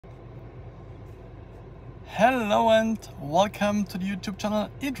Hello and welcome to the YouTube channel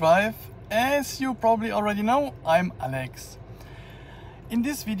eDrive. As you probably already know, I'm Alex. In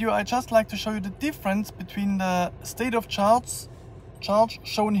this video I just like to show you the difference between the state of charge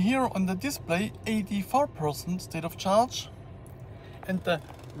shown here on the display, 84% state of charge, and the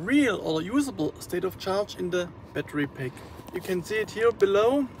real or usable state of charge in the battery pack. You can see it here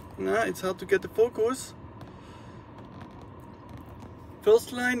below. It's hard to get the focus.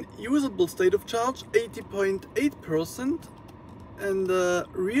 First line, usable state of charge 80.8%, and the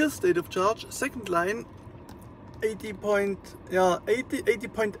real state of charge, second line,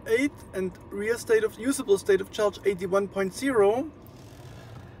 80.8, and real state of usable state of charge 81.0,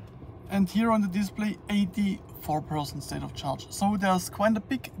 and here on the display 84% state of charge. So there's quite a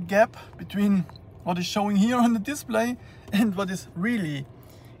big gap between what is showing here on the display and what is really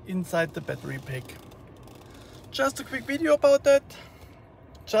inside the battery pack. Just a quick video about that.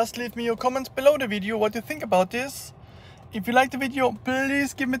 Just leave me your comments below the video what you think about this. If you like the video,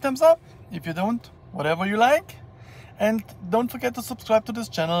 please give me a thumbs up. If you don't, whatever you like. And don't forget to subscribe to this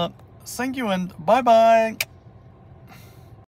channel. Thank you and bye bye.